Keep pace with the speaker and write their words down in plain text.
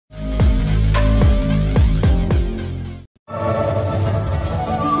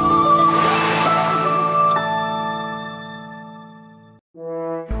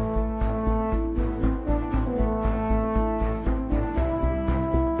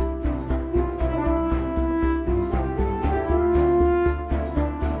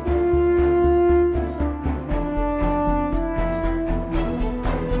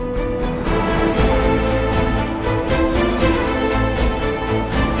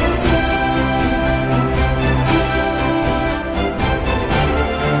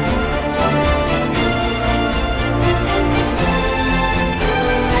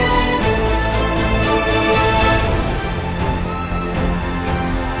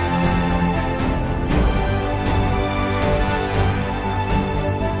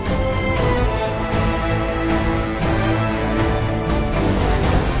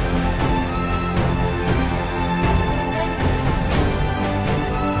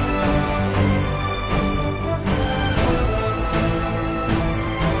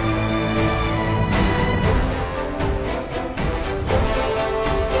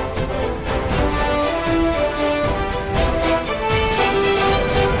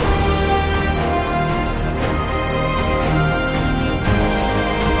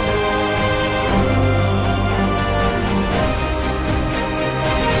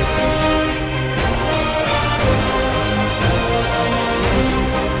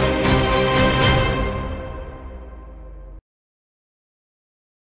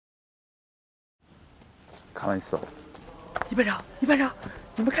开玩笑。一班长，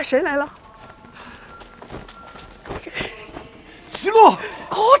你们看谁来了？齐洛，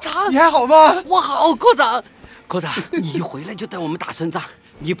科长，你还好吗？我好，科长。科长，你一回来就带我们打胜仗，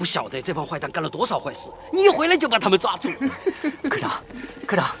你不晓得这帮坏蛋干了多少坏事，你一回来就把他们抓住。科长，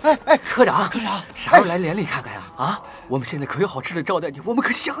科长，科长，啥时候来连里看看呀？啊，我们现在可有好吃的招待你，我们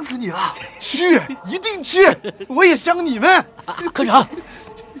可想死你了。去，一定去，我也想你们。科长，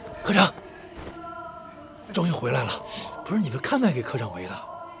终于回来了，不是你们看看给科长围的。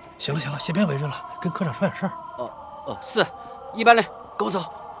行了，先别围着了，跟科长说点事儿。是，一般人跟我走，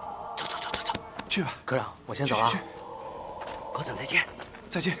走，去吧。科长，我先走了。科长再见。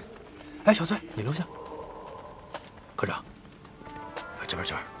再见。哎，小崔，你留下。科长，这边，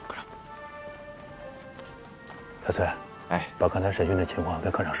科长。小崔，哎，把刚才审讯的情况跟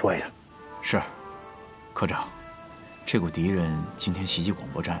科长说一下。是，科长，这股敌人今天袭击广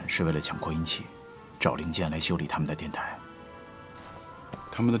播站是为了抢扩音器，找零件来修理他们的电台。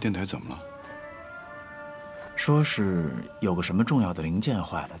他们的电台怎么了？说是有个什么重要的零件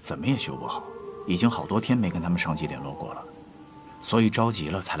坏了，怎么也修不好，已经好多天没跟他们上级联络过了，所以着急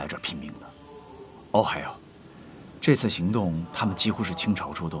了才来这儿拼命的。哦，还有，这次行动他们几乎是倾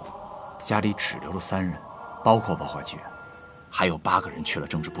巢出动，家里只留了3人，包括报话机员，还有8个人去了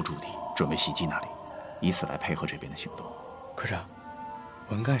政治部驻地，准备袭击那里，以此来配合这边的行动。科长，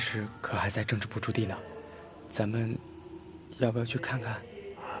文干事可还在政治部驻地呢，咱们要不要去看看？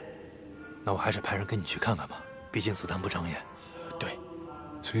那我还是派人跟你去看看吧，毕竟子弹不长眼。对。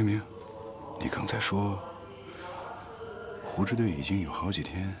崔一鸣，你刚才说胡支队已经有好几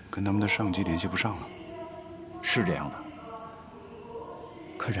天跟他们的上级联系不上了。是这样的。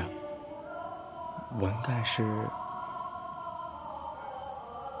科长，文干事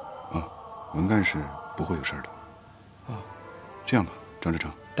文干事不会有事的。这样吧，张志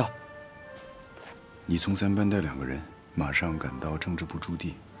成，到。你从3班带2个人，马上赶到政治部驻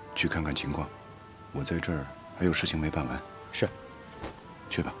地去看看情况。我在这儿还有事情没办完。是。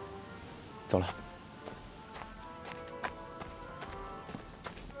去吧。走了。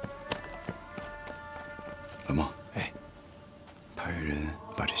老孟，派人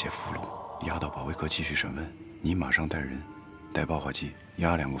把这些俘虏押到保卫科继续审问。你马上带人，带爆化机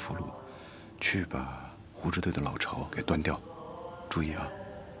押2个俘虏，去把胡支队的老巢给端掉。注意啊，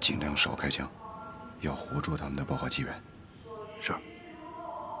尽量少开枪，要活捉他们的爆化机员。是。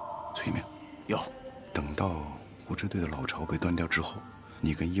崔一鸣，有。等到胡支队的老巢被端掉之后，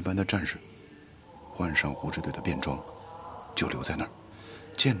你跟1班的战士换上胡支队的便装，就留在那儿。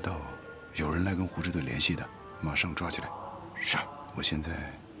见到有人来跟胡支队联系的，马上抓起来。是。我现在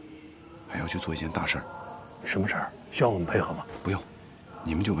还要去做一件大事儿。什么事儿？需要我们配合吗？不用，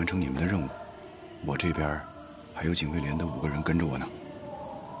你们就完成你们的任务。我这边还有警卫连的5个人跟着我呢。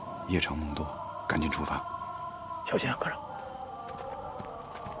夜长梦多，赶紧出发。小心啊，科长。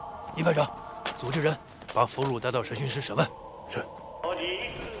一班长，组织人把俘虏带到审讯室审问。是。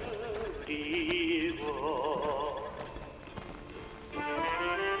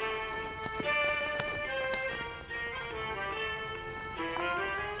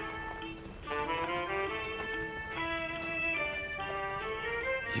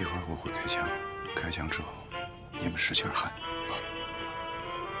一会儿我会开枪，开枪之后你们使劲喊啊！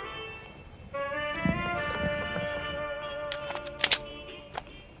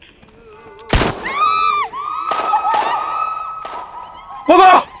报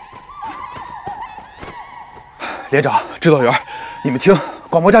告，连长、指导员，你们听，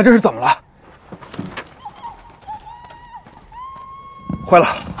广播站这是怎么了？坏了，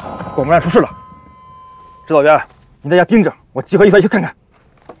广播站出事了。指导员，你在家盯着，我集合一排去看看。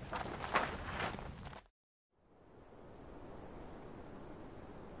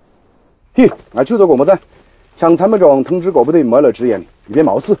嘿，俺就在广播站，向参谋长通知各部队没了支援，以便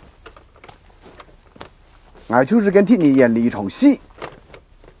冒事。俺就是跟替你演了一场戏，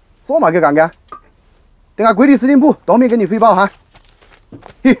做嘛个干干？等俺归离司令部，当面跟你汇报哈。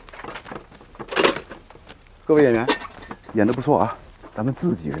嘿，各位演员，演得不错啊，咱们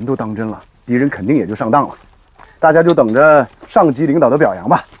自己人都当真了，敌人肯定也就上当了。大家就等着上级领导的表扬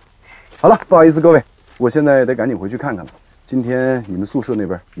吧。好了，不好意思各位，我现在得赶紧回去看看了。今天你们宿舍那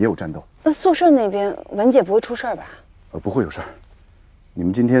边也有战斗。那宿舍那边文姐不会出事儿吧？不会有事儿。你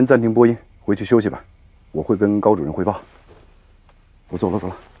们今天暂停播音，回去休息吧。我会跟高主任汇报。我走了，走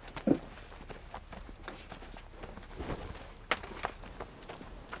了。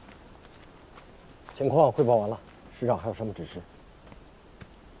情况汇报完了，师长还有什么指示？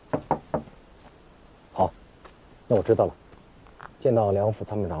好，那我知道了。见到梁副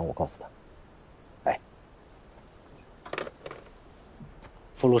参谋长，我告诉他。哎，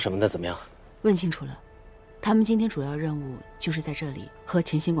俘虏什么的怎么样？问清楚了，他们今天主要任务就是在这里和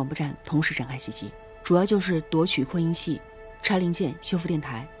前线广播站同时展开袭击，主要就是夺取扩音器、拆零件、修复电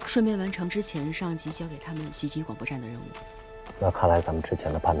台，顺便完成之前上级交给他们袭击广播站的任务。那看来咱们之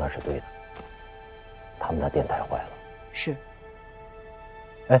前的判断是对的，他们的电台坏了。是。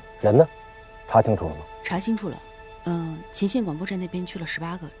哎，人呢？查清楚了吗？查清楚了。前线广播站那边去了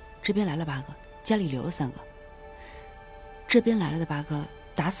18个，这边来了8个，家里留了3个。这边来了的8个，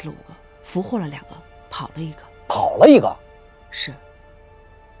打死了5个，俘获了2个，跑了1个。跑了1个？是。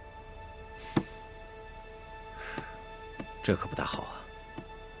这可不大好啊！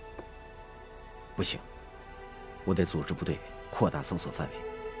不行，我得组织部队扩大搜索范围，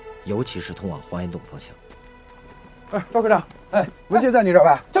尤其是通往黄岩洞方向。哎，赵科长，哎，文杰在你这儿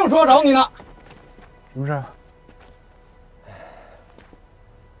吧？正说要找你呢。什么事啊？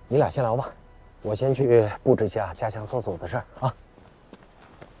你俩先聊吧，我先去布置一下加强搜索的事儿啊。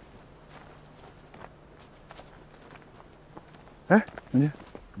哎，文杰，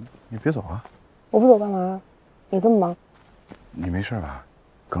你别走啊！我不走干嘛？你这么忙？你没事吧？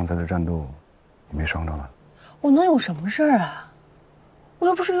刚才的战斗，你没伤着吧？我能有什么事儿啊？我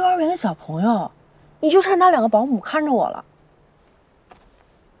又不是幼儿园的小朋友，你就差拿2个保姆看着我了。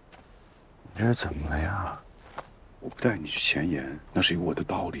你这是怎么了呀？我不带你去前沿，那是有我的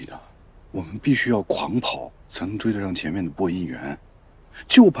道理的。我们必须要狂跑，才能追得上前面的播音员，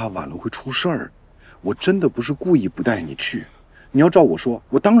就怕晚了会出事儿。我真的不是故意不带你去，你要照我说，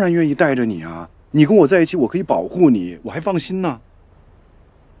我当然愿意带着你啊。你跟我在一起，我可以保护你，我还放心呢。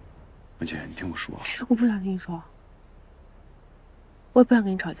文姐，你听我说，我不想听你说，我也不想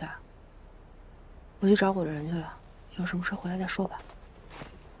跟你吵架。我去找我的人去了，有什么事回来再说吧。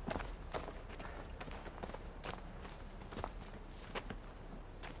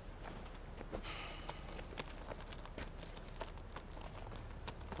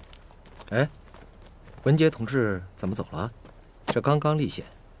哎，文杰同志怎么走了？这刚刚立宪，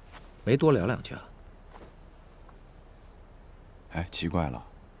没多聊2句啊？哎，奇怪了，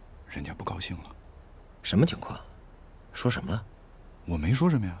人家不高兴了。什么情况？说什么了？我没说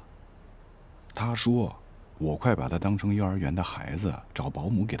什么呀。他说我快把他当成幼儿园的孩子，找保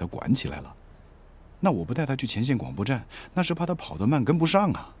姆给他管起来了。那我不带他去前线广播站，那是怕他跑得慢跟不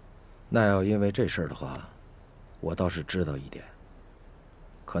上啊。那要因为这事儿的话，我倒是知道一点，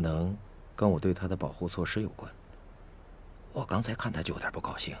可能跟我对他的保护措施有关。我刚才看他就有点不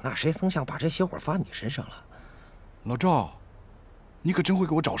高兴，那谁曾想把这邪火发你身上了？老赵，你可真会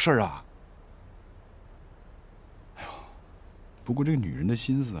给我找事儿啊！哎呦，不过这个女人的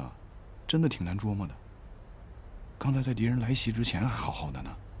心思啊，真的挺难捉摸的。刚才在敌人来袭之前还好好的呢。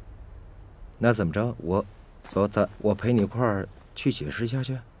那怎么着？我陪你一块儿去解释一下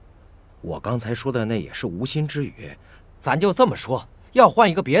去。我刚才说的那也是无心之语，咱就这么说。要换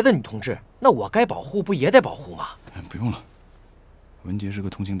一个别的女同志，那我该保护不也得保护吗？不用了，文杰是个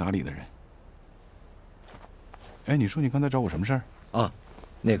通情达理的人。哎，你说你刚才找我什么事儿啊？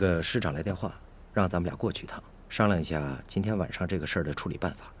那个师长来电话，让咱们俩过去一趟，商量一下今天晚上这个事儿的处理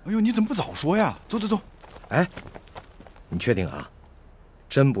办法。哎呦，你怎么不早说呀？走走走。哎，你确定啊？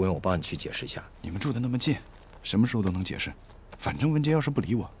真不用我帮你去解释一下？你们住的那么近，什么时候都能解释。反正文杰要是不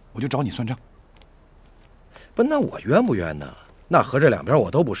理我，我就找你算账。不，那我冤不冤呢？那合着两边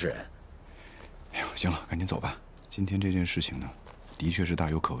我都不是人。哎呦，行了，赶紧走吧。今天这件事情呢，的确是大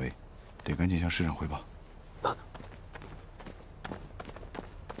有可为，得赶紧向师长汇报。走。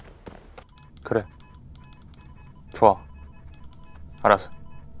 그래. 좋아. 알았어.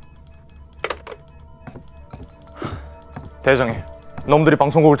 대장님, 놈들이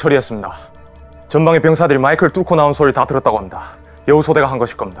방송국을 처리했습니다. 전방의 병사들이 마이크를 뚫고 나온 소리를 다 들었다고 합니다. 여우소대가 한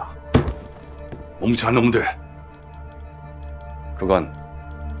것일 겁니다. 멍청한 놈들. 그건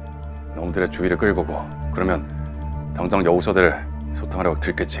놈들의 주의를 끌고고 그러면 당장 여우소대를 소탕하려고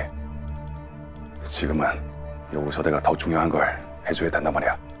들겠지. 지금은 여우소대가 더 중요한 걸 해줘야 된단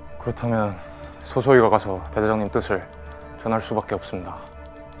말이야. 그렇다면 소소위가 가서 대대장님 뜻을 전할 수밖에 없습니다.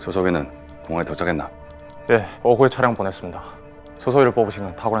 소소위는 공항에 도착했나? 예, 오후에 차량 보냈습니다. 소소위를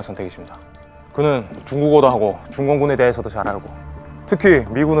뽑으시면 탁월한 선택이십니다. 그는 중국어도 하고 중공군에 대해서도 잘 알고 특히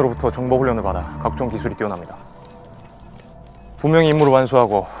미군으로부터 정보 훈련을 받아 각종 기술이 뛰어납니다. 분명히 임무를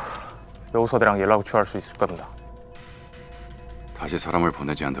완수하고 여우소대랑 연락을 취할 수 있을 겁니다. 다시 사람을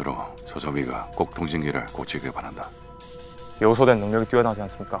보내지 않도록 소소위가 꼭 통신기를 고치길 바란다. 여우소대 능력이 뛰어나지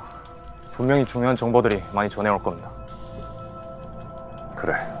않습니까? 분명히 중요한 정보들이 많이 전해올 겁니다.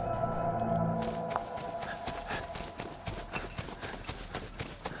 그래.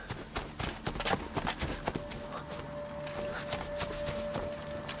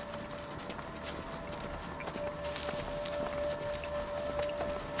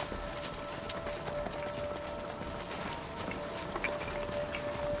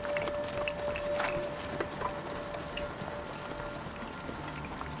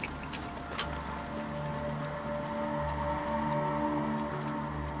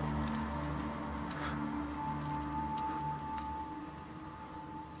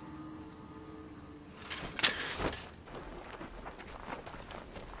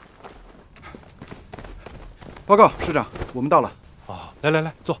 报告师长，我们到了。啊，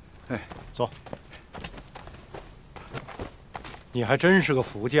来，坐。哎，坐。你还真是个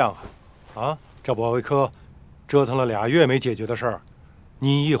福将啊！啊，这保卫科折腾了2月没解决的事儿，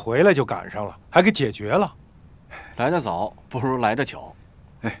你一回来就赶上了，还给解决了。来得早不如来得巧。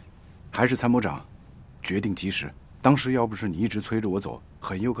哎，还是参谋长决定及时。当时要不是你一直催着我走，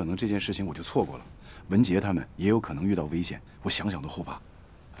很有可能这件事情我就错过了。文杰他们也有可能遇到危险，我想想都后怕。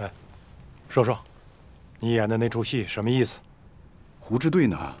哎，说，你演的那出戏什么意思？胡支队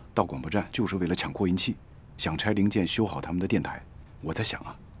呢，到广播站就是为了抢扩音器，想拆零件修好他们的电台。我在想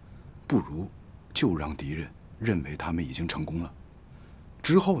啊，不如就让敌人认为他们已经成功了。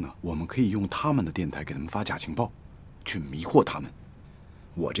之后呢，我们可以用他们的电台给他们发假情报，去迷惑他们。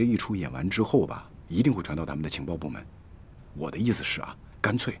我这一出演完之后吧，一定会传到他们的情报部门。我的意思是啊，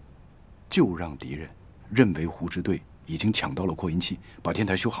干脆就让敌人认为胡支队已经抢到了扩音器，把电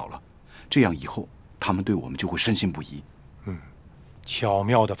台修好了，这样以后他们对我们就会深信不疑。巧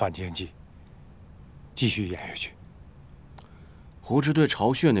妙的反间计，继续演下去。胡支队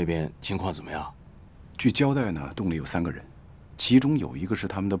巢穴那边情况怎么样？据交代呢，洞里有3个人，其中有一个是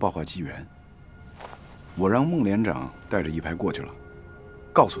他们的报话机员。我让孟连长带着一排过去了，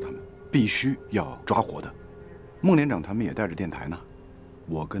告诉他们必须要抓活的。孟连长他们也带着电台呢，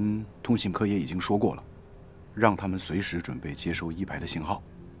我跟通信科也已经说过了，让他们随时准备接收一排的信号。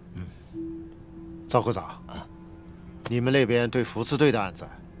赵科长啊，你们那边对胡支队的案子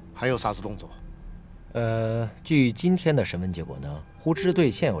还有啥子动作？据今天的审问结果呢，胡支队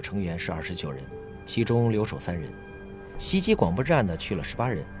现有成员是29人，其中留守3人，袭击广播站的去了18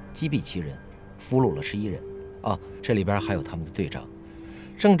人，击毙7人，俘虏了11人。啊，这里边还有他们的队长。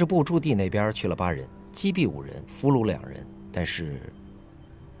政治部驻地那边去了8人，击毙5人，俘虏2人，但是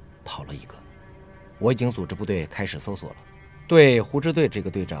跑了1个。我已经组织部队开始搜索了。对胡支队这个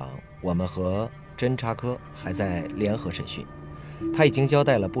队长，我们和侦察科还在联合审讯。他已经交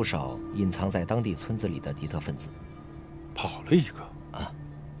代了不少隐藏在当地村子里的敌特分子。跑了1个啊？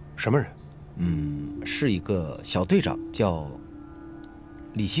什么人？是一个小队长，叫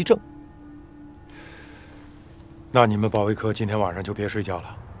李希正。那你们保卫科今天晚上就别睡觉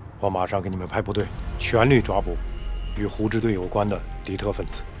了，我马上给你们派部队，全力抓捕与胡支队有关的敌特分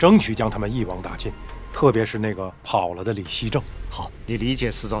子，争取将他们一网打尽，特别是那个跑了的李希正。好，你理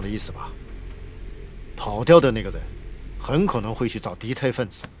解师长的意思吧？跑掉的那个人很可能会去找敌特分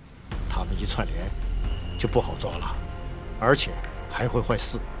子，他们一串联就不好抓了，而且还会坏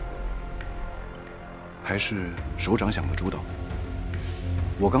事。还是首长想的周到。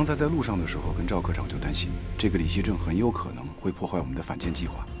我刚才在路上的时候，跟赵科长就担心，这个李希正很有可能会破坏我们的反间计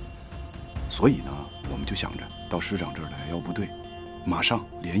划，所以呢，我们就想着到师长这儿来要部队，马上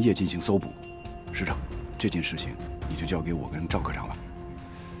连夜进行搜捕。师长，这件事情你就交给我跟赵科长了。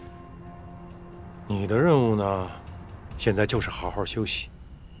你的任务呢，现在就是好好休息，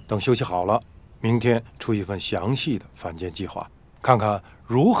等休息好了，明天出一份详细的反间计划，看看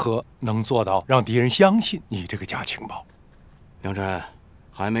如何能做到让敌人相信你这个假情报。梁真，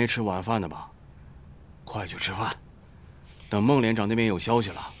还没吃晚饭呢吧？快去吃饭。等孟连长那边有消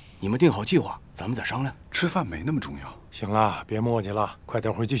息了，你们定好计划，咱们再商量。吃饭没那么重要。行了，别磨叽了，快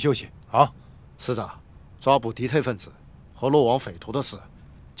点回去休息啊！师长，抓捕敌特分子和落网匪徒的事，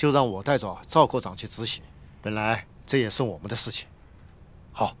就让我带着赵科长去执行。本来这也是我们的事情。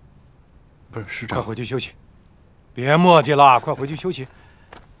好，不是师长，快回去休息，别磨叽了，快回去休息。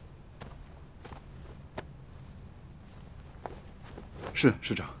是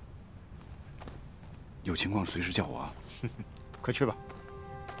师长，有情况随时叫我啊。快去吧。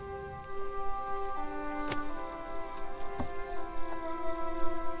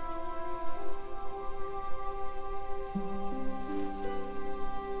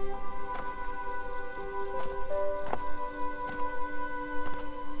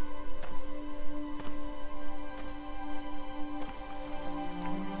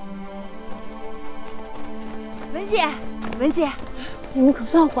文姐，你们可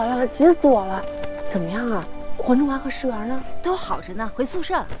算回来了，急死我了！怎么样啊？黄正华和石原呢？都好着呢，回宿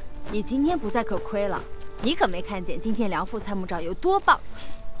舍了。你今天不在可亏了，你可没看见今天梁副参谋长有多棒。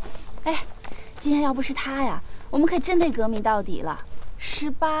哎，今天要不是他呀，我们可真得革命到底了。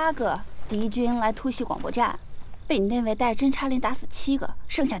18个敌军来突袭广播站，被你那位带侦察连打死7个，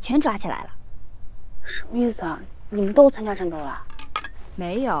剩下全抓起来了。什么意思啊？你们都参加战斗了？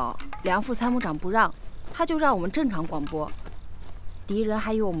没有，梁副参谋长不让。他就让我们正常广播，敌人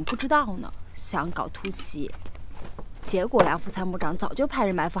还以为我们不知道呢，想搞突袭。结果梁副参谋长早就派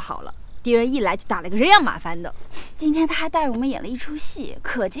人埋伏好了，敌人一来就打了个人仰马翻的。今天他还带着我们演了一出戏，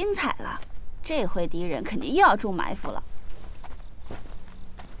可精彩了。这回敌人肯定又要中埋伏了。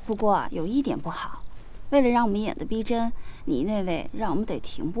不过有一点不好，为了让我们演得逼真，你那位让我们得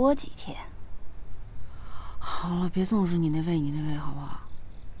停播几天。好了，别总是你那位好不好？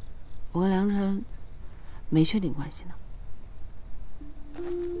我跟梁辰没确定关系呢。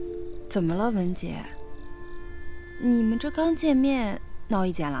怎么了，文姐？你们这刚见面闹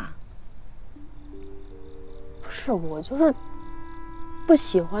意见啦？不是，我就是不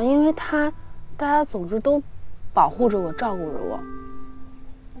喜欢，因为大家总是都保护着我，照顾着我。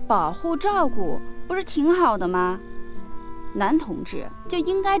保护照顾不是挺好的吗？男同志就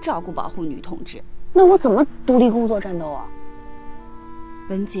应该照顾保护女同志。那我怎么独立工作战斗啊？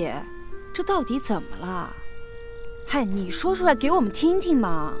文姐，这到底怎么了？嗨，你说出来给我们听听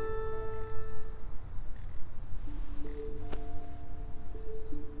嘛。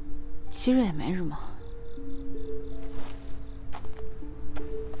其实也没什么，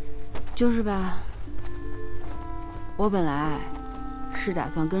就是吧，我本来是打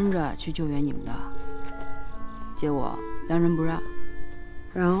算跟着去救援你们的，结果梁辰不让，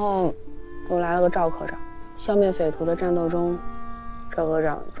然后又来了个赵科长，消灭匪徒的战斗中，赵科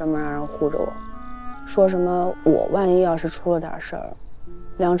长专门让人护着我，说什么我万一要是出了点事儿，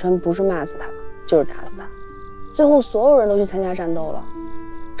梁辰不是骂死他，就是打死他。最后所有人都去参加战斗了，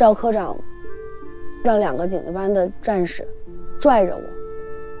赵科长让2个警卫班的战士拽着我，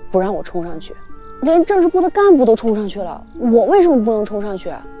不让我冲上去，连政治部的干部都冲上去了，我为什么不能冲上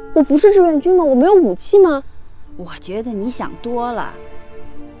去？我不是志愿军吗？我没有武器吗？我觉得你想多了。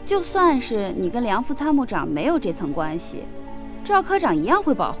就算是你跟梁副参谋长没有这层关系，赵科长一样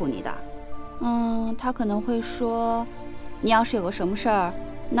会保护你的。他可能会说，你要是有个什么事儿，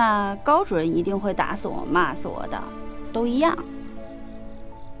那高主任一定会打死我、骂死我的，都一样。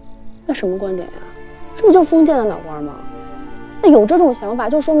那什么观点呀？这不就封建的脑瓜吗？那有这种想法，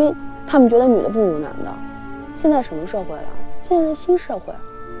就说明他们觉得女的不如男的。现在什么社会了？现在是新社会，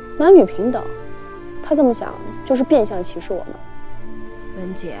男女平等。他这么想，就是变相歧视我们。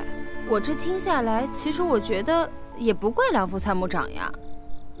文姐，我这听下来，其实我觉得也不怪梁副参谋长呀。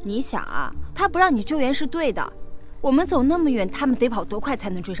你想啊，他不让你救援是对的。我们走那么远，他们得跑多快才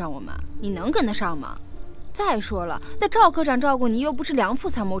能追上我们？你能跟得上吗？再说了，那赵科长照顾你，又不是梁副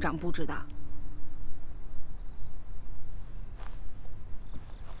参谋长布置的。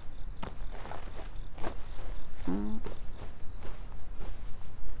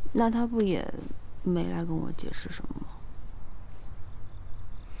那他不也没来跟我解释什么吗？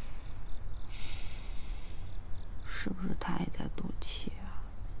是不是他也在赌气啊？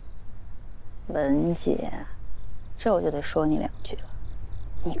文姐，这我就得说你2句了。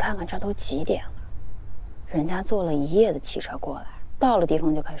你看看这都几点了，人家坐了1夜的汽车过来，到了地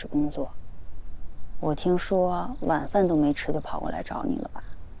方就开始工作。我听说晚饭都没吃就跑过来找你了吧？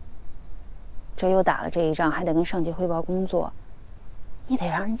这又打了这一仗，还得跟上级汇报工作，你得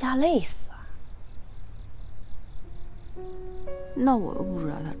让人家累死啊！那我又不知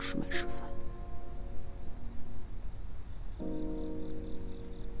道他吃没吃饭。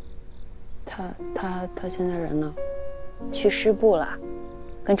他现在人呢？去师部了，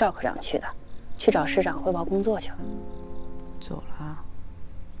跟赵科长去的，去找师长汇报工作去了。走了啊？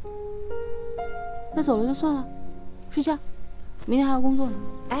那走了就算了，睡觉，明天还要工作呢。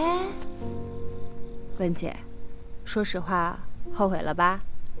哎，文姐，说实话，后悔了吧？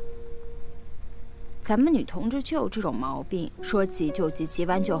咱们女同志就有这种毛病，说急就急，急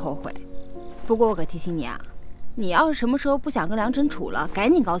完就后悔。不过我可提醒你啊，你要是什么时候不想跟梁辰处了，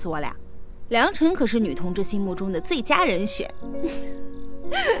赶紧告诉我俩。梁辰可是女同志心目中的最佳人选。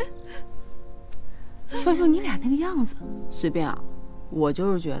秀秀，你俩那个样子，随便啊。我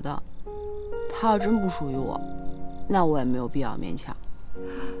就是觉得，他要真不属于我，那我也没有必要勉强。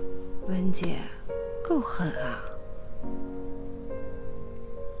文姐，够狠啊！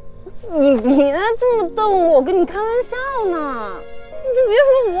你别这么逗我，我跟你开玩笑呢。你就别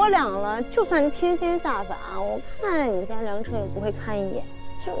说我俩了，就算天仙下凡，我看你家梁辰也不会看一眼。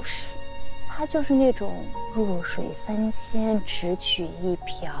就是，他就是那种弱水3000，只取1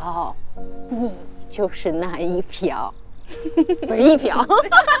瓢。你就是那1瓢，不是1瓢。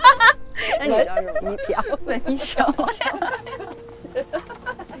那你叫什么1瓢？文手。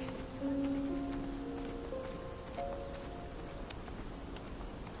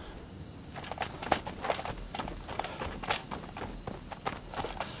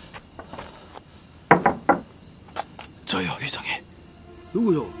저요, 회장님.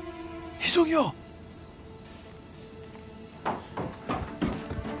 누구요? 회장이요.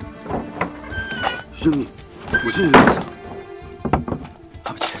 회장님, 무슨 일이세요?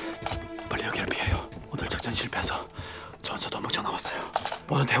 아버지, 빨리 여기를 피해요. 오늘 작전 실패해서 전사 도망쳐 나왔어요.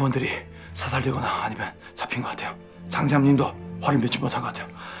 모든 대원들이 사살되거나 아니면 잡힌 것 같아요. 장장님도 화를 믿지 못한 것 같아요.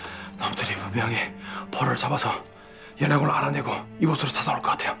 놈들이 분명히 포를 잡아서 연락을 알아내고 이곳으로 찾아올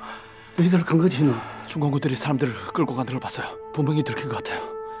것 같아요. 너희들 간 거지 너? 중공군들이 사람들을 끌고 간 걸 봤어요. 분명히 들킨 것 같아요.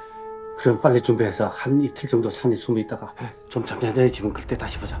 그럼 빨리 준비해서 한 이틀 정도 산에 숨어 있다가 좀 잠잠해지면 그때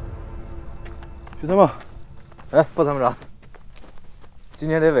다시 보자. 徐参谋，哎，副参谋长，今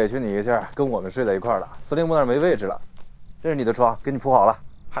天得委屈你一下，跟我们睡在一块儿了。司令部那儿没位置了，这是你的床，给你铺好了。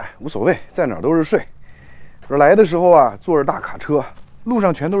嗨，无所谓，在哪儿都是睡。这来的时候啊，坐着大卡车，路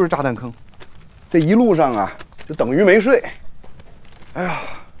上全都是炸弹坑，这一路上啊，就等于没睡。哎呀，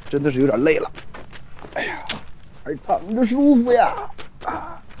真的是有点累了。哎呀，还躺着舒服呀。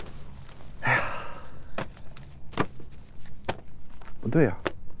啊，哎呀，不对呀，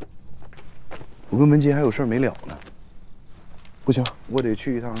我跟文杰还有事儿没了呢。不行，我得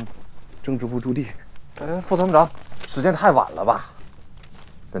去一趟政治部驻地。哎，副参谋长，时间太晚了吧？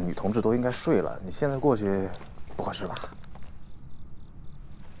这女同志都应该睡了，你现在过去不合适吧？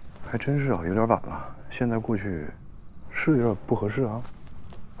还真是啊，有点晚了，现在过去是有点不合适啊。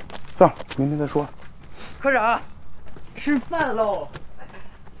算了，明天再说。科长，吃饭喽！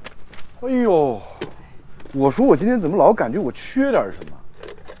哎呦，我说我今天怎么老感觉我缺点什么？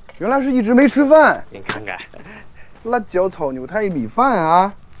原来是一直没吃饭。您看看，辣椒炒牛太米饭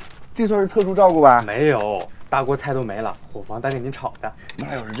啊，这算是特殊照顾吧？没有，大锅菜都没了，伙房单给您炒的。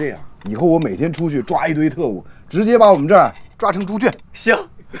那要是这样，以后我每天出去抓一堆特务，直接把我们这儿抓成猪圈。行。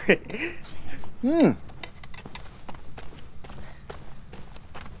嗯。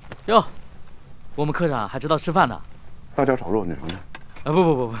哟，我们科长还知道吃饭呢。辣椒炒肉，你尝尝。啊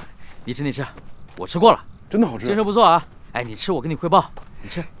不，你吃，我吃过了，真的好吃，精神不错啊。哎，你吃，我跟你汇报。你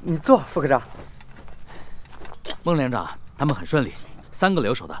吃，你坐，副科长。孟连长他们很顺利，3个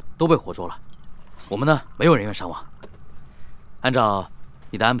留守的都被活捉了，我们呢没有人员伤亡。按照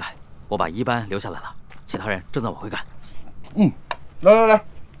你的安排，我把1班留下来了，其他人正在往回赶。嗯，来，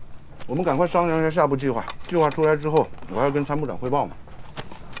我们赶快商量一下下步计划。计划出来之后，我还要跟参谋长汇报嘛。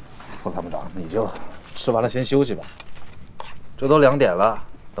副参谋长，你就吃完了先休息吧，这都2点了，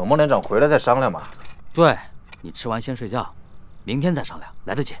等孟连长回来再商量吧。对，你吃完先睡觉，明天再商量，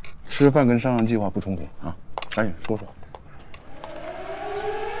来得及。吃饭跟商量计划不冲突啊，赶紧说说。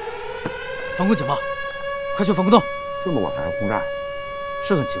防空警报，快去防空洞！这么晚还轰炸？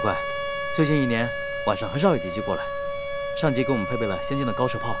是很奇怪，最近1年晚上很少有敌机过来。上级给我们配备了先进的高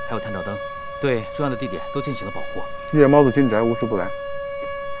射炮，还有探照灯，对重要的地点都进行了保护。夜猫子进宅，无事不来。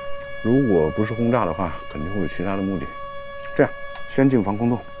如果不是轰炸的话，肯定会有其他的目的。这样，先进防空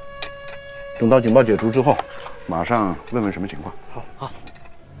洞，等到警报解除之后，马上问问什么情况。好。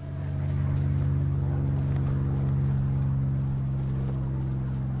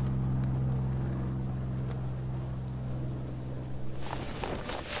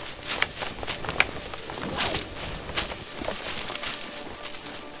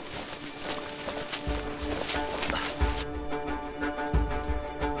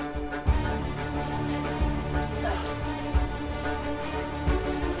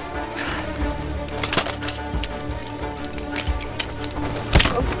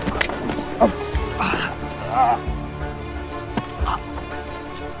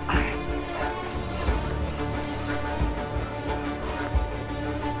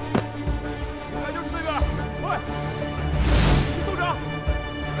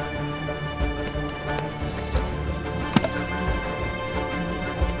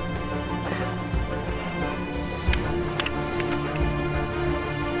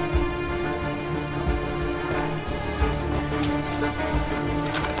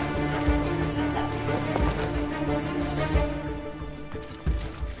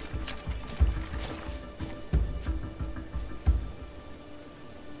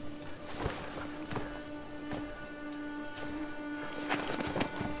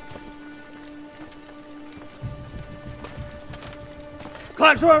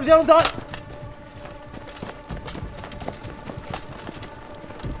看树上江山。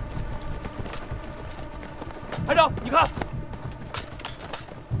排长，你看，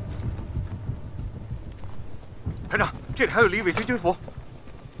排长，这里还有李伟军军服。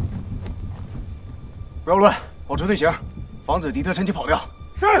不要乱，保持队形，防止敌特趁机跑掉。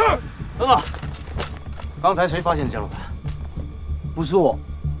是。等等，刚才谁发现的降落伞？不是我，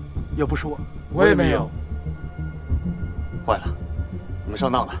也不是我，我也没有。坏了，你们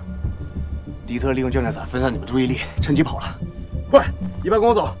上当了。敌特利用降落伞分散你们注意力，趁机跑了。快，1班跟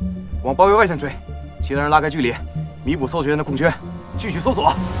我走，往包围外线追，其他人拉开距离，弥补搜救员的空缺，继续搜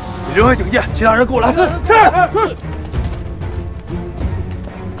索。你人为警戒，其他人跟我来。是。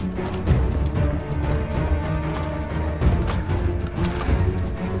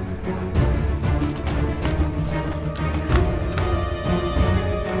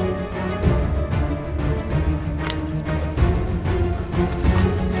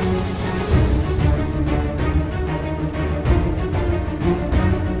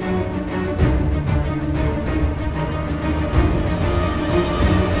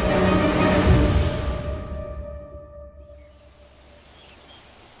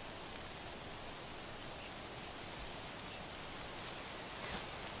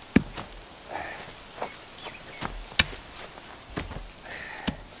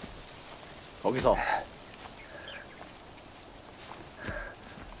 거기서.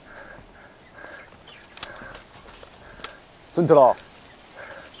 손 들어.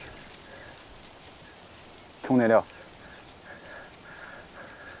 총 내려.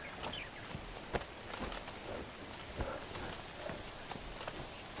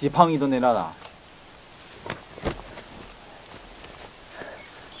 지팡이도 내놔라.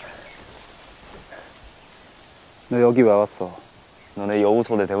 너 여기 왜 왔어? 너네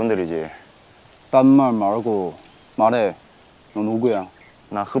여우소대 대원들이지. 딴 말 말고 말해. 너 누구야?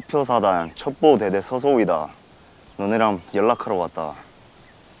 나 흡표사단 첩보대대 서소위다. 너네랑 연락하러 왔다.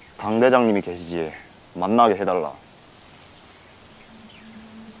 당대장님이 계시지. 만나게 해달라.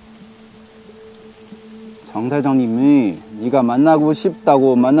 장 대장님이 네가 만나고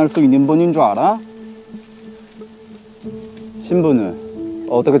싶다고 만날 수 있는 분인 줄 알아? 신분은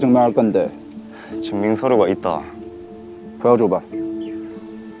어떻게 증명할 건데? 증명서류가 있다. 보여줘봐.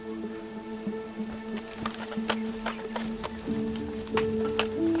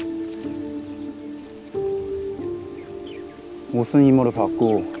 무슨 임무를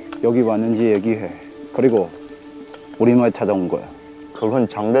받고 여기 왔는지 얘기해. 그리고 우리는 왜 찾아온 거야? 그건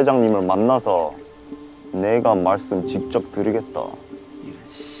장 대장님을 만나서 내가 말씀 직접 드리겠다.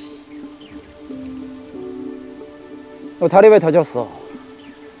 너 다리 왜 다쳤어?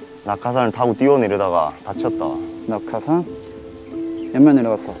 낙하산을 타고 뛰어내려다가 다쳤다. 낙하산? 몇 명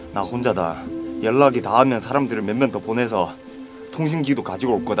내려갔어? 나 혼자다. 연락이 닿으면 사람들을 몇 명 더 보내서 통신기도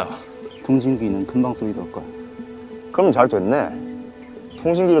가지고 올 거다. 통신기는 금방 소리 될 거야. 그럼 잘 됐네.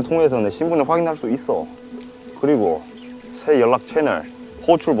 통신기를 통해서 내 신분을 확인할 수 있어. 그리고 새 연락 채널,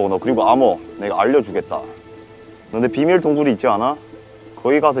 호출 번호, 그리고 암호 내가 알려주겠다. 너네 비밀 동굴이 있지 않아?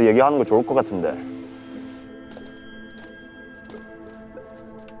 거기 가서 얘기하는 거 좋을 것 같은데.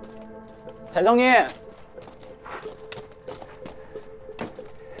 대장님!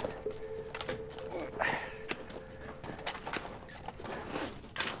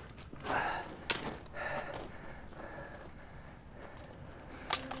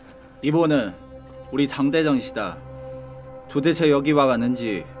 이번은 우리 장 대장이시다. 도대체 여기 와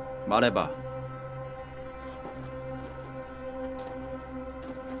왔는지 말해봐.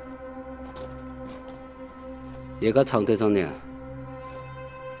 얘가 장 대장이야.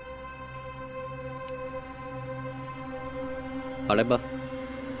 말해봐.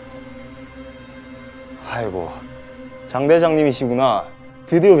 아이고, 장 대장님이시구나.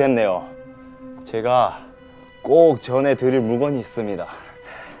 드디어 뵙네요. 제가 꼭 전해드릴 물건이 있습니다.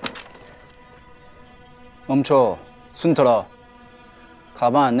 멈춰. 손 들어.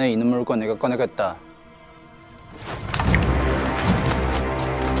 가방 안에 있는 물건 내가 꺼내겠다.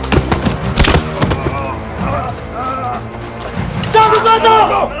 짱구 쏴줘!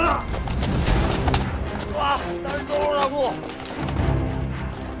 와, 날 놓으라고.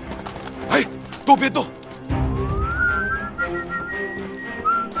 아이, 또别动!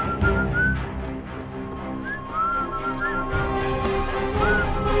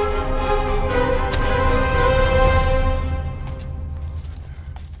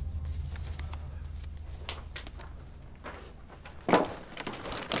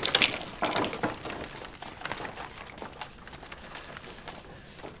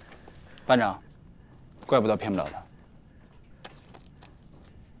 班长，怪不得骗不了他。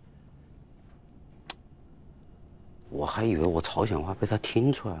我还以为我朝鲜话被他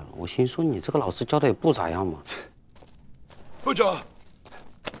听出来了，我心说你这个老师教的也不咋样嘛。班长，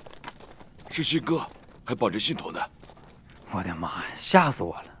是信哥，还绑着信头呢。我的妈呀，吓死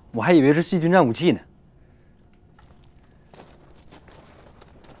我了！我还以为是细菌战武器呢。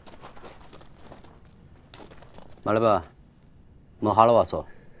말해봐. 뭐 하러 왔어?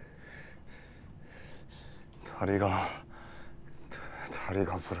 다리가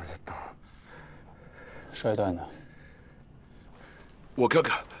부러졌다. 摔断的。我看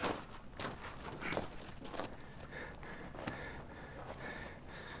看。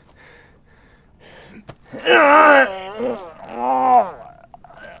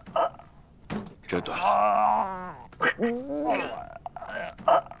这断了。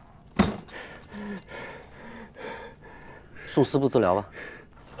送师部治疗吧。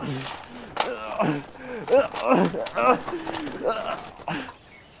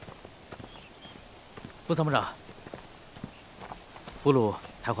副参谋长，俘虏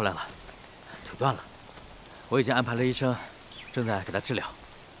抬回来了，腿断了，我已经安排了医生，正在给他治疗。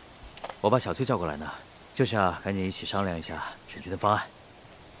我把小崔叫过来呢，就是要赶紧一起商量一下审讯的方案。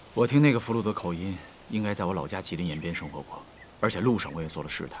我听那个俘虏的口音，应该在我老家吉林延边生活过，而且路上我也做了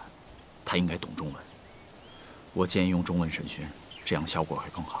试探，他应该懂中文。我建议用中文审讯，这样效果会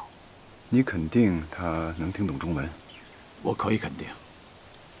更好。你肯定他能听懂中文？我可以肯定。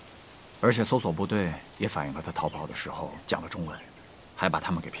而且搜索部队也反映了他逃跑的时候讲了中文，还把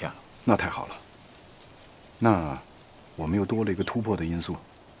他们给骗了。那太好了。那我们又多了一个突破的因素。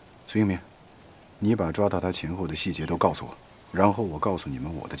孙英明，你把抓到他前后的细节都告诉我，然后我告诉你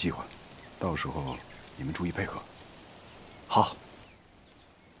们我的计划，到时候你们注意配合。好。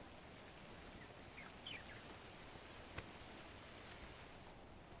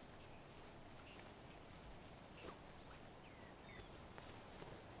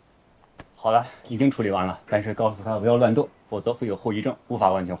好了，已经处理完了，但是告诉他不要乱动，否则会有后遗症，无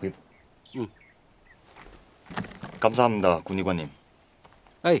法完全恢复。감사합니다, 군의관님。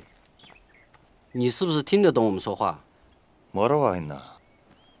哎，你是不是听得懂我们说话？ 뭐라고 했나?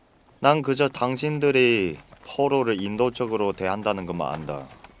 난 그저 당신들이 서로를 인도적으로 대한다는 것만 안다.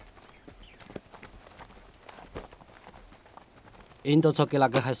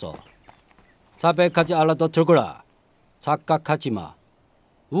 인도적이라고 해서 자백하지 않아도 되거라. 착각하지 마.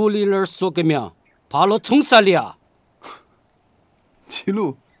 우리를 속이면 바로 총살이야. 齐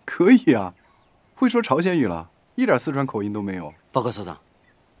路可以啊，会说朝鲜语了，一点四川口音都没有。报告首长，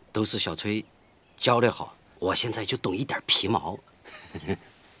都是小崔教得好，我现在就懂一点皮毛。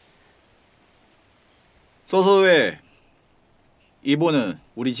소소회, 이분은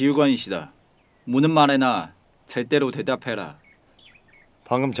우리 지휘관이시다. 묻는 말에나 제대로 대답해라.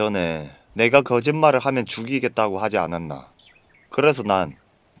 방금 전에 내가 거짓말을 하면 죽이겠다고 하지 않았나? 그래서 난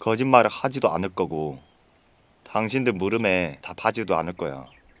거짓말을 하지도 않을 거고 당신들 물음에 답하지도 않을 거야.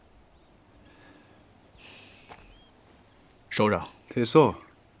 首长，退缩。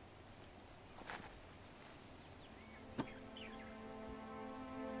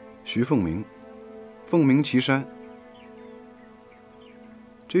徐凤鸣，凤鸣岐山，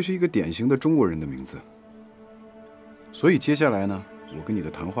这是一个典型的中国人的名字。所以接下来呢，我跟你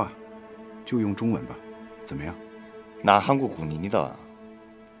的谈话就用中文吧，怎么样？ 난 한국 군인이다.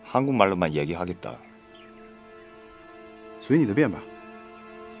 한국말로만 얘기하겠다. 随你的便吧。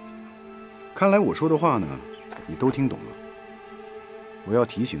看来我说的话呢，你都听懂了。我要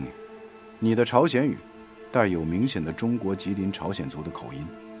提醒你，你的朝鲜语带有明显的中国吉林朝鲜族的口音。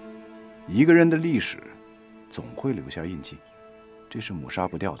一个人的历史总会留下印记，这是抹杀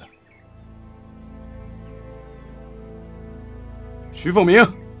不掉的。徐凤鸣，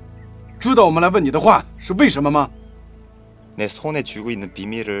知道我们来问你的话是为什么吗？ 내 손에 쥐고 있는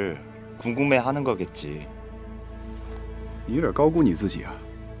비밀을 궁금해하는 거겠지. 你有点高估你自己啊！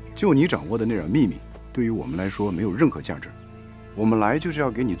就你掌握的那点秘密，对于我们来说没有任何价值。我们来就是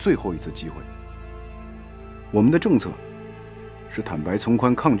要给你最后一次机会。我们的政策是坦白从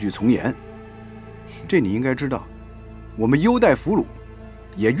宽，抗拒从严，这你应该知道。我们优待俘虏，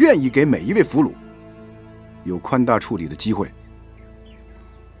也愿意给每一位俘虏有宽大处理的机会。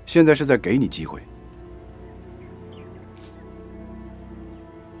现在是在给你机会。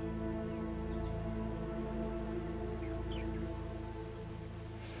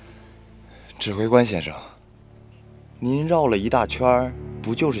 指挥官先生，您绕了一大圈，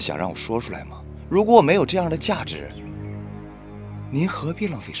不就是想让我说出来吗？如果我没有这样的价值，您何必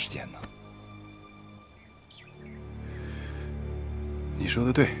浪费时间呢？你说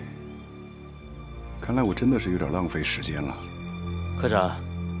的对，看来我真的是有点浪费时间了。科长，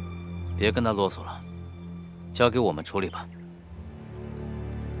别跟他啰嗦了，交给我们处理吧。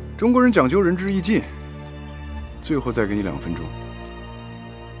中国人讲究仁至义尽，最后再给你2分钟。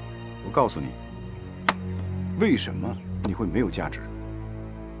 我告诉你，为什么你会没有价值？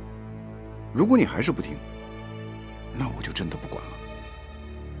如果你还是不听，那我就真的不管了。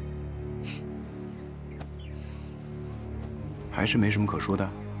还是没什么可说的。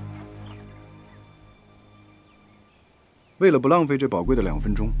为了不浪费这宝贵的2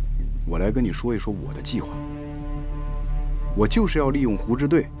分钟，我来跟你说一说我的计划。我就是要利用胡支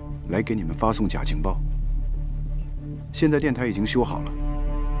队来给你们发送假情报。现在电台已经修好了。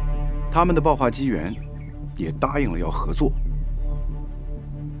 他们的报话机员也答应了要合作。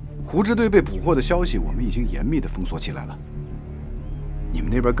胡支队被捕获的消息，我们已经严密地封锁起来了。你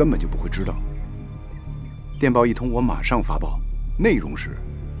们那边根本就不会知道。电报一通，我马上发报，内容是：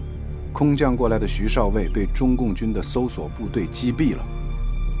空降过来的徐少尉被中共军的搜索部队击毙了。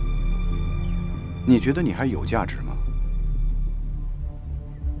你觉得你还有价值吗？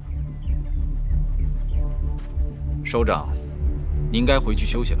首长，你应该回去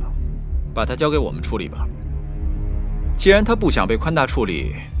休息了。 把他交给我们处理吧。既然他不想被宽大处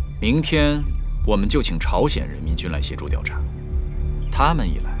理，明天我们就请朝鲜人民军来协助调查。他们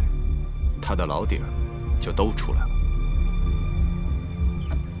一来，他的老底儿就都出来了。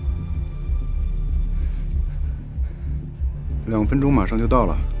2分钟马上就到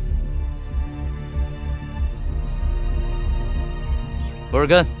了。博尔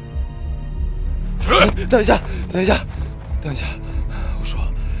根，等一下，等一下，等一下，我说，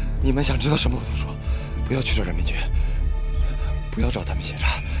你们想知道什么我都说，不要去找人民军，不要找他们协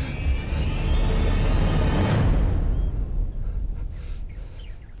查。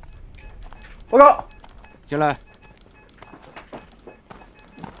报告，进来。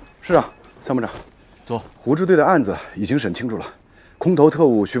是啊，参谋长，坐。胡支队的案子已经审清楚了，空头特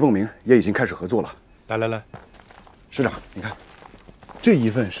务徐凤鸣也已经开始合作了。来来来，师长，你看，这一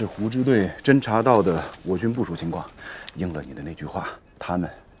份是胡支队侦察到的我军部署情况，应了你的那句话，他们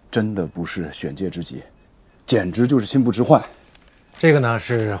真的不是选界之极，简直就是心腹之患。这个呢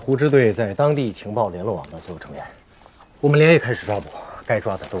是胡支队在当地情报联络网的所有成员，我们连夜开始抓捕，该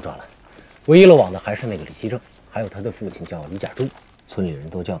抓的都抓了，唯一漏网的还是那个李希正，还有他的父亲叫李甲柱，村里人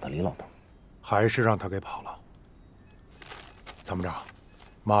都叫他李老头，还是让他给跑了。参谋长，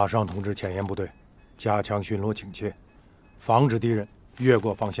马上通知前沿部队，加强巡逻警戒，防止敌人越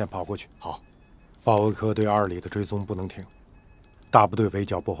过防线跑过去。好，保卫科对2里的追踪不能停，大部队围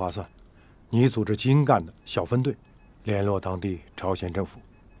剿不划算，你组织精干的小分队，联络当地朝鲜政府，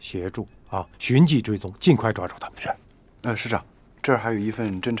协助寻迹追踪，尽快抓住他们。是。师长，这儿还有一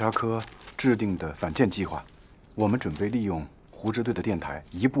份侦察科制定的反间计划，我们准备利用胡支队的电台，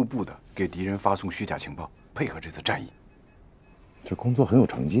一步步的给敌人发送虚假情报，配合这次战役。这工作很有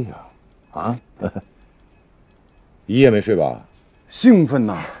成绩啊！一夜没睡吧？兴奋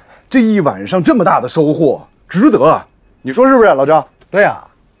呐！这一晚上这么大的收获，值得啊！你说是不是，老张？对啊，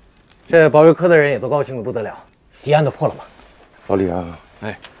这保卫科的人也都高兴的不得了，敌案都破了嘛。老李啊，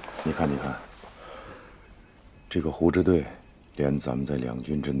哎，你看，这个胡支队连咱们在两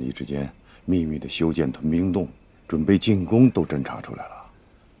军阵地之间秘密的修建屯兵洞，准备进攻都侦查出来了。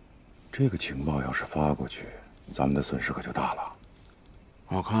这个情报要是发过去，咱们的损失可就大了。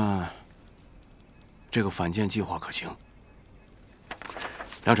我看这个反间计划可行。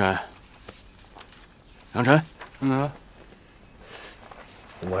梁辰，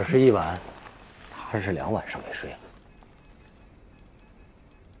我是一晚还是2晚上没睡了？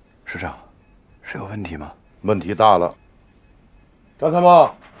师长，是有问题吗？问题大了。张参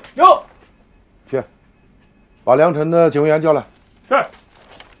谋，哟，去，把梁辰的警卫员叫来。是。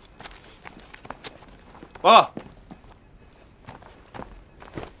报告。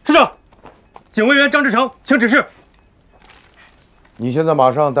师长，警卫员张志成，请指示。你现在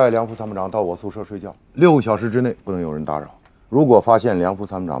马上带梁副参谋长到我宿舍睡觉，6个小时之内不能有人打扰。如果发现梁副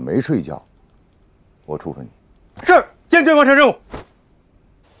参谋长没睡觉，我处分你。是，坚决完成任务。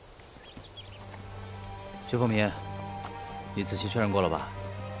徐凤鸣，你仔细确认过了吧？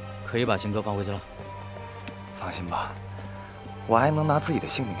可以把辛哥放回去了。放心吧，我还能拿自己的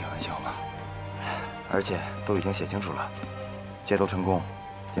性命开玩笑吗？而且都已经写清楚了，接头成功，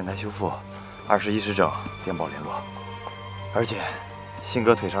电台修复，21时整电报联络，而且辛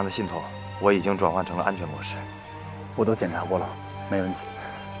哥腿上的信头我已经转换成了安全模式。我都检查过了，没问题。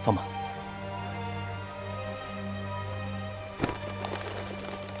放吧。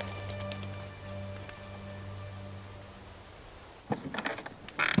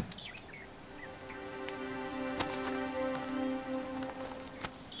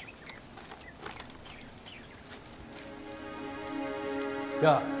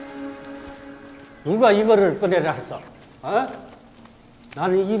야, 누가 이거를 꺼내라 했어? 어?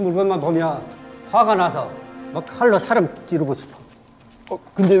 나는 이 물건만 보면 화가 나서 막 칼로 사람 찌르고 싶어.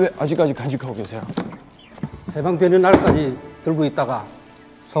 근데 왜 아직까지 간직하고 계세요? 해방되는 날까지 들고 있다가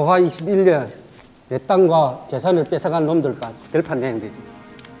소화 21년 내 땅과 재산을 뺏어간 놈들과 결판 내야 되지.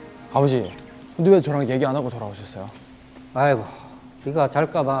 아버지, 근데 왜 저랑 얘기 안 하고 돌아오셨어요? 아이고, 네가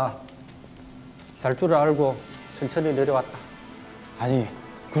잘까봐 잘 줄 알고 천천히 내려왔다. 아니,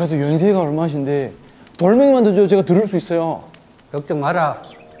 그래도 연세가 얼마신데 돌멩이만 던져도 제가 들을 수 있어요. 걱정 마라.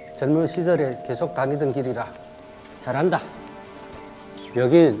 젊은 시절에 계속 다니던 길이라 잘한다.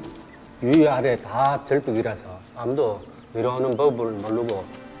 여긴 위 아래 다 절벽이라서 아무도 내려오는 법을 모르고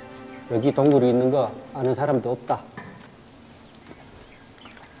여기 동굴이 있는 거 아는 사람도 없다.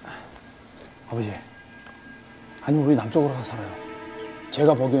 아버지, 아니면 우리 남쪽으로 가서 살아요.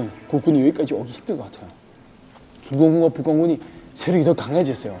 제가 보기엔 국군이 여기까지 오기 힘들 것 같아요. 중공군과 북공군이 세력이 더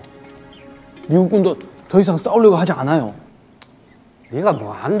강해졌어요. 미국군도 더 이상 싸우려고 하지 않아요. 네가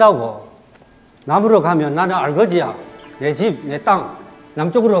뭐 안다고. 남으로 가면 나는 알거지야. 내 집, 내 땅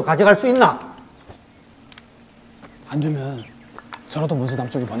남쪽으로 가져갈 수 있나? 안 되면 저라도 먼저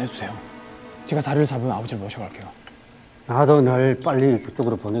남쪽에 보내주세요. 제가 자리를 잡으면 아버지를 모셔갈게요. 나도 널 빨리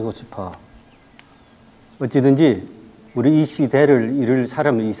그쪽으로 보내고 싶어. 어찌든지 우리 이 시대를 이룰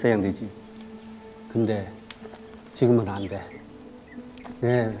사람이 있어야 되지. 근데 지금은 안 돼.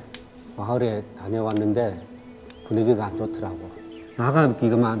 네, 마을에 다녀왔는데 분위기가 안 좋더라고.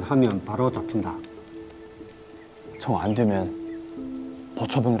 나가기만 하면 바로 잡힌다. 정 안 되면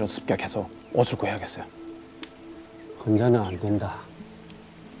보초병이라도 습격해서 옷을 구해야겠어요. 혼자는 안 된다.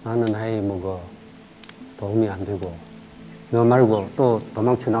 나는 나이 먹어 도움이 안 되고 너 말고 또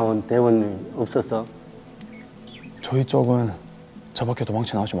도망쳐 나온 대원이 없었어? 저희 쪽은 저밖에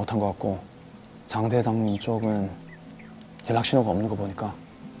도망쳐 나오지 못한 것 같고 장대장님 쪽은 연락 신호가 없는 거 보니까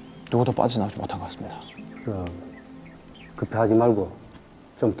누구도 빠져나오지 못한 것 같습니다. 그럼 급해하지 말고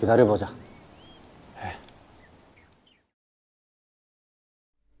좀 기다려보자.